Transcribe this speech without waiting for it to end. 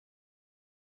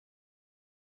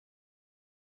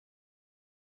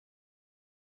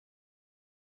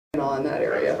on in that I was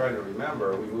area. trying to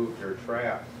remember, we moved your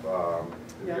trap to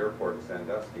Yeah. the airport in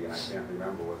Sandusky, and I can't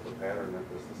remember what the pattern that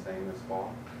was the same this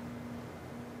fall.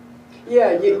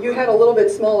 Yeah, you had a little bit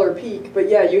smaller peak, but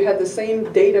yeah, you had the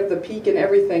same date of the peak and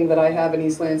everything that I have in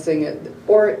East Lansing,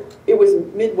 or it was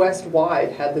Midwest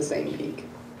wide had the same peak.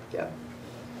 Yeah.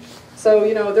 So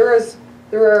you know there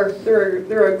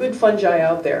are good fungi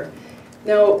out there.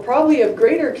 Now, probably of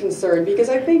greater concern, because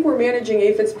I think we're managing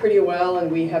aphids pretty well,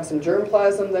 and we have some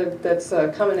germplasm that's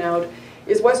coming out,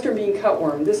 is western bean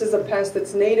cutworm. This is a pest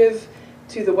that's native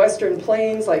to the western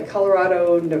plains, like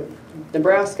Colorado,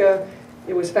 Nebraska.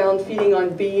 It was found feeding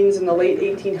on beans in the late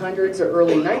 1800s or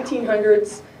early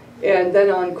 1900s, and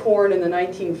then on corn in the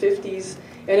 1950s.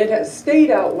 And it has stayed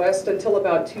out west until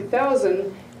about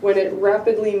 2000, when it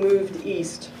rapidly moved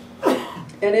east.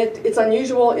 And it's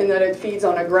unusual in that it feeds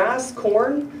on a grass,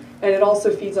 corn, and it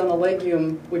also feeds on a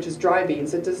legume, which is dry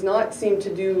beans. It does not seem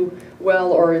to do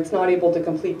well, or it's not able to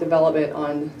complete development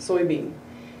on soybean.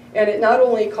 And it not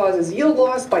only causes yield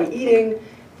loss by eating,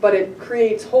 but it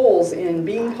creates holes in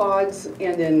bean pods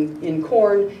and in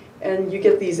corn, and you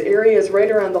get these areas right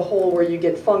around the hole where you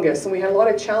get fungus. And we had a lot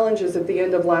of challenges at the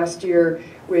end of last year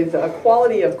with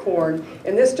quality of corn,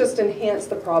 and this just enhanced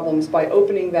the problems by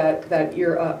opening that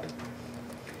ear up.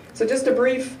 So just a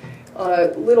brief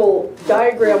little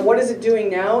diagram. What is it doing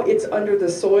now? It's under the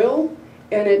soil,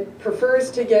 and it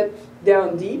prefers to get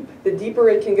down deep. The deeper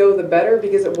it can go, the better,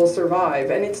 because it will survive.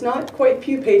 And it's not quite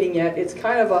pupating yet. It's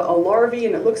kind of a larvae,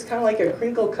 and it looks kind of like a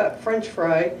crinkle-cut French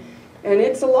fry. And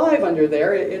it's alive under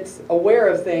there. It's aware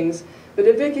of things. But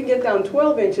if it can get down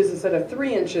 12 inches instead of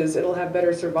 3 inches, it'll have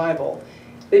better survival.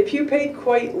 They pupate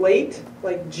quite late,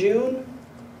 like June,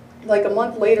 like a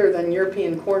month later than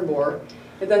European corn borer.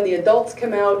 And then the adults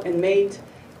come out and mate.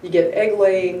 You get egg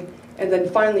laying. And then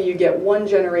finally you get one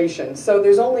generation. So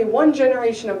there's only one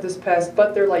generation of this pest,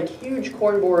 but they're like huge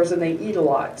corn borers and they eat a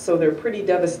lot. So they're pretty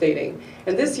devastating.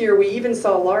 And this year we even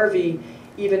saw larvae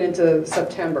even into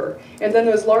September. And then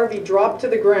those larvae drop to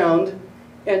the ground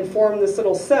and form this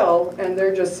little cell, and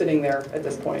they're just sitting there at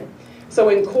this point. So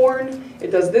in corn, it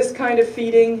does this kind of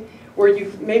feeding where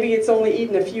maybe it's only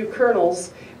eaten a few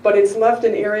kernels, but it's left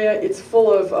an area, it's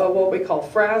full of what we call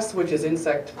frass, which is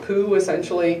insect poo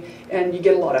essentially, and you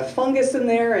get a lot of fungus in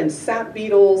there and sap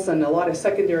beetles and a lot of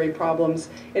secondary problems.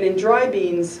 And in dry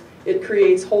beans, it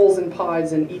creates holes in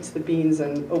pods and eats the beans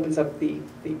and opens up the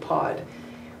pod.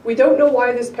 We don't know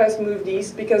why this pest moved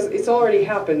east, because it's already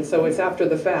happened, so it's after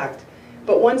the fact.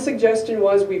 But one suggestion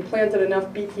was we planted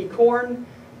enough BT corn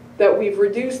that we've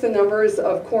reduced the numbers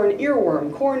of corn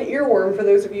earworm. Corn earworm, for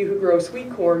those of you who grow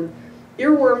sweet corn,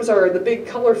 earworms are the big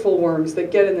colorful worms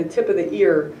that get in the tip of the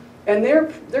ear, and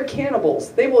they're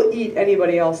cannibals. They will eat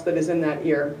anybody else that is in that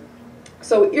ear.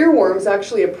 So earworm is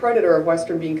actually a predator of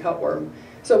western bean cutworm.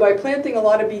 So by planting a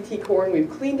lot of BT corn,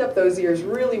 we've cleaned up those ears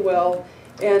really well,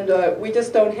 and we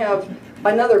just don't have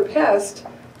another pest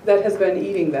that has been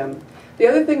eating them. The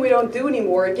other thing we don't do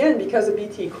anymore, again, because of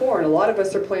BT corn, a lot of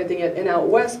us are planting it, and out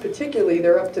west particularly,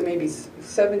 they're up to maybe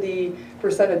 70%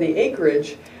 of the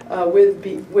acreage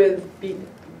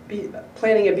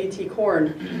planting a BT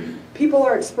corn. People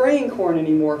aren't spraying corn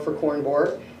anymore for corn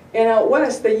borer. And out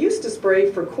west, they used to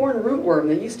spray for corn rootworm.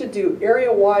 They used to do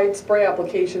area-wide spray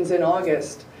applications in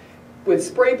August with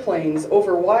spray planes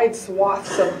over wide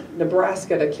swaths of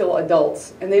Nebraska to kill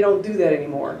adults, and they don't do that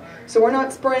anymore. So we're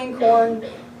not spraying corn.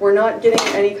 We're not getting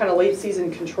any kind of late season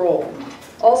control.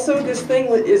 Also, this thing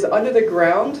is under the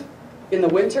ground in the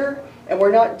winter, and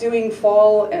we're not doing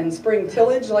fall and spring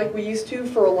tillage like we used to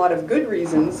for a lot of good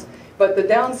reasons. But the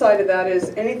downside of that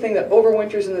is anything that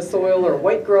overwinters in the soil, or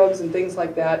white grubs and things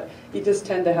like that, you just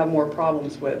tend to have more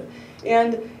problems with.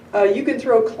 And you can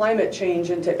throw climate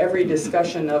change into every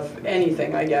discussion of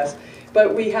anything, I guess.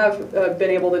 But we have been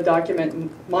able to document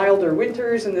milder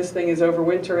winters, and this thing is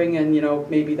overwintering, and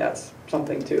maybe that's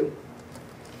something too.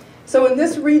 So in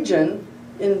this region,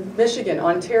 in Michigan,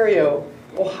 Ontario,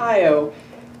 Ohio,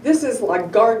 this is a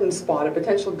garden spot, a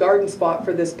potential garden spot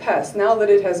for this pest. Now that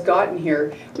it has gotten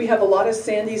here, we have a lot of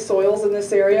sandy soils in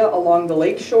this area along the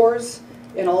lake shores,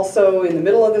 and also in the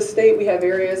middle of the state we have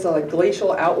areas like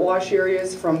glacial outwash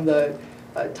areas from the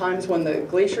times when the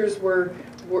glaciers were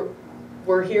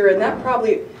here, and that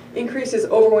probably increases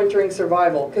overwintering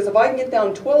survival, because if I can get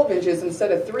down 12 inches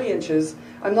instead of 3 inches,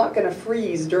 I'm not going to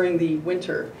freeze during the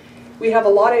winter. We have a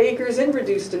lot of acres in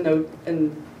reduced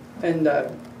and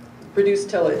reduced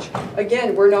tillage.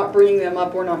 Again, we're not bringing them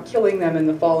up, we're not killing them in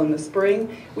the fall and the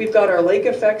spring. We've got our lake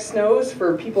effect snows.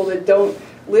 For people that don't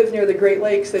live near the Great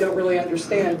Lakes, they don't really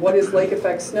understand what is lake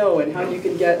effect snow and how you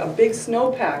can get a big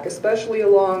snowpack, especially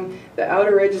along the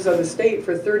outer edges of the state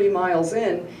for 30 miles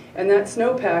in, and that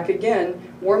snowpack, again,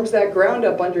 warms that ground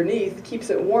up underneath, keeps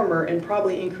it warmer, and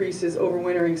probably increases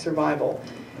overwintering survival.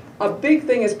 A big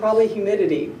thing is probably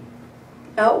humidity.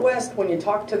 Out west, when you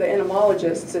talk to the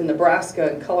entomologists in Nebraska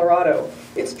and Colorado,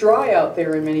 it's dry out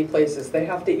there in many places. They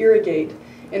have to irrigate.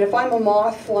 And if I'm a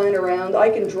moth flying around, I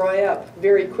can dry up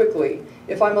very quickly.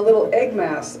 If I'm a little egg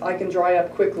mass, I can dry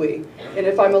up quickly. And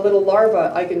if I'm a little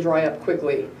larva, I can dry up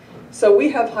quickly. So we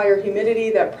have higher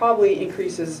humidity that probably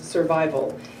increases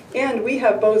survival. And we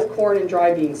have both corn and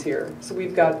dry beans here. So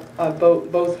we've got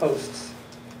both hosts.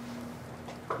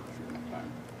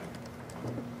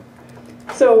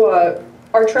 So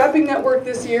our trapping network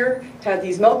this year had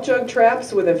these milk jug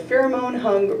traps with a pheromone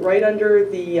hung right under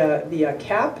the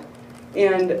cap.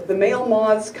 And the male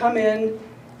moths come in.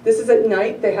 This is at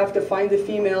night. They have to find the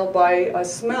female by a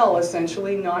smell,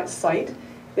 essentially, not sight.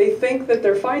 They think that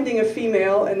they're finding a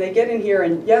female, and they get in here.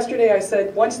 And yesterday I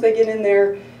said, once they get in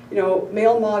there, you know,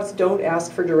 male moths don't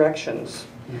ask for directions.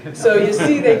 So you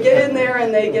see, they get in there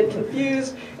and they get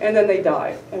confused, and then they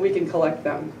die, and we can collect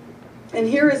them. And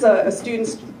here is a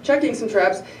student checking some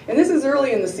traps, and this is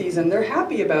early in the season. They're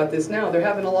happy about this now. They're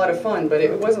having a lot of fun, but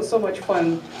it wasn't so much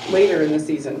fun later in the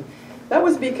season. That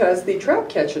was because the trap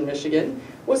catch in Michigan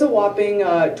was a whopping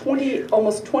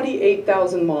almost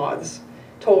 28,000 moths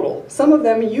total. Some of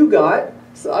them you got,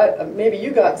 so maybe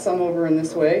you got some over in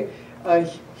this way.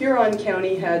 Huron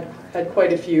County had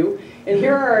quite a few. And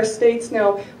here are our states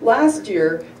now. Last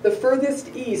year, the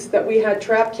furthest east that we had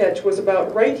trap catch was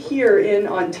about right here in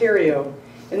Ontario.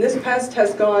 And this pest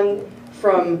has gone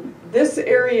from this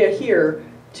area here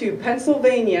to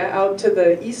Pennsylvania out to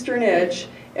the eastern edge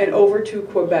and over to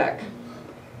Quebec.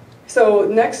 So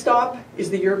next stop is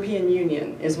the European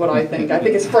Union, is what I think. I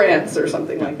think it's France or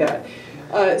something like that.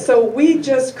 So we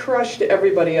just crushed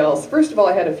everybody else. First of all,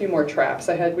 I had a few more traps.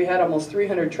 We had almost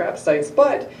 300 trap sites.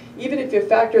 But even if you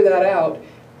factor that out,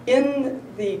 in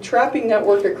the trapping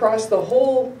network across the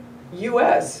whole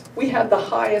U.S., we had the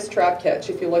highest trap catch.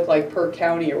 If you look like per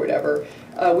county or whatever,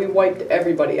 we wiped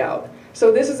everybody out. So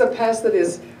this is a pest that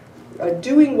is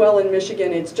doing well in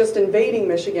Michigan. It's just invading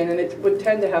Michigan, and it would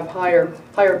tend to have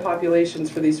higher populations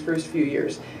for these first few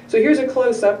years. So here's a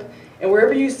close-up, and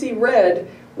wherever you see red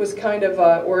was kind of,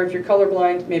 or if you're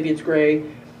colorblind, maybe it's gray.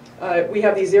 We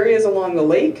have these areas along the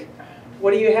lake.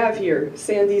 What do you have here?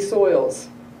 Sandy soils.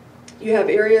 You have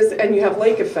areas, and you have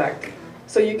lake effect.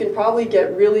 So you can probably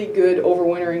get really good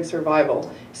overwintering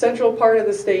survival. Central part of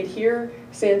the state here,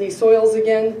 sandy soils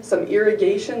again, some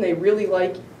irrigation. They really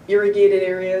like irrigated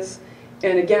areas.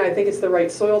 And again, I think it's the right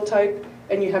soil type.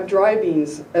 And you have dry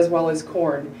beans as well as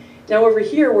corn. Now over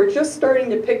here, we're just starting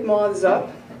to pick moths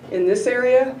up in this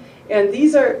area. And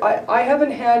these are, I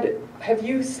haven't had, have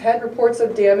you had reports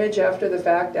of damage after the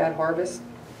fact at harvest,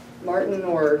 Martin,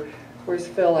 or where's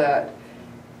Phil at?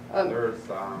 There's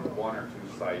one or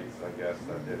two sites, I guess,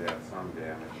 that did have some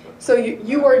damage. So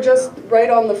you are just right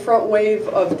on the front wave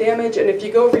of damage, and if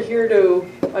you go over here to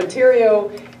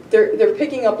Ontario, they're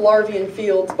picking up larvae in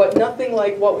fields, but nothing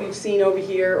like what we've seen over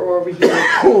here or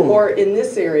or in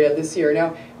this area this year.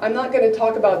 Now, I'm not going to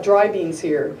talk about dry beans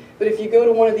here, but if you go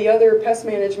to one of the other pest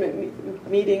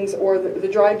management meetings or the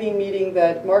dry bean meeting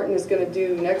that Martin is going to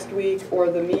do next week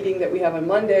or the meeting that we have on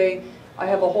Monday, I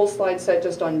have a whole slide set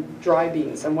just on dry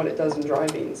beans and what it does in dry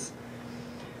beans.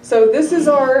 So this is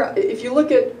our, if you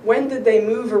look at when did they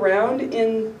move around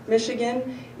in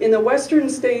Michigan, in the western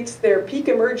states their peak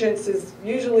emergence is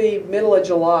usually middle of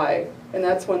July, and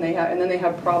that's when they have, and then they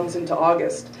have problems into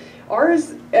August.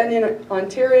 Ours, and in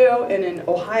Ontario and in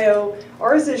Ohio,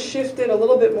 ours is shifted a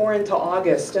little bit more into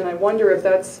August, and I wonder if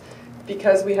that's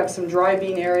because we have some dry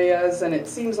bean areas, and it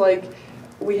seems like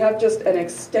we have just an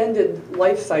extended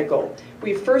life cycle.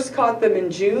 We first caught them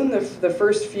in June, the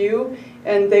first few,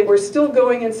 and they were still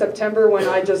going in September when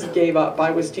I just gave up. I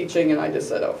was teaching and I just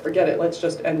said, oh, forget it, let's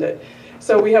just end it.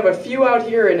 So we have a few out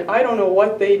here, and I don't know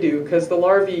what they do, because the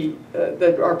larvae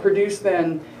that are produced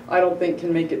then, I don't think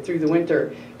can make it through the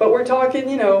winter. But we're talking,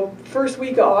 you know, first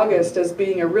week of August as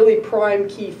being a really prime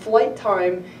key flight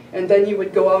time, and then you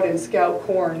would go out and scout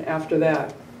corn after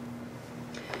that.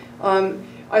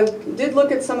 I did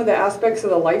look at some of the aspects of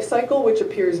the life cycle, which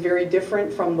appears very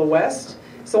different from the West.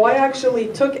 So I actually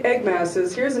took egg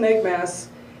masses. Here's an egg mass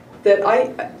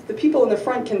that the people in the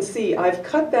front can see. I've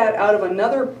cut that out of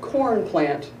another corn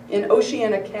plant in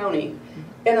Oceana County.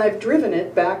 and I've driven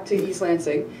it back to East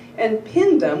Lansing and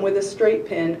pinned them with a straight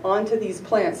pin onto these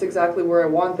plants exactly where I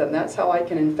want them. That's how I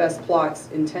can infest plots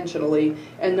intentionally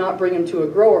and not bring them to a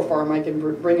grower farm. I can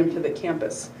bring them to the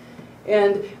campus.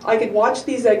 And I could watch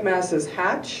these egg masses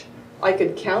hatch. I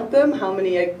could count them, how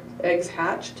many eggs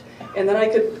hatched, and then I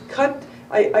could cut,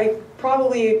 I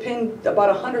probably pinned about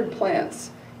 100 plants,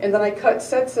 and then I cut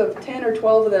sets of 10 or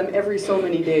 12 of them every so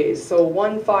many days. So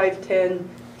 1, 5, 10,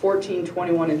 14,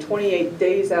 21, and 28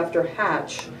 days after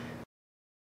hatch,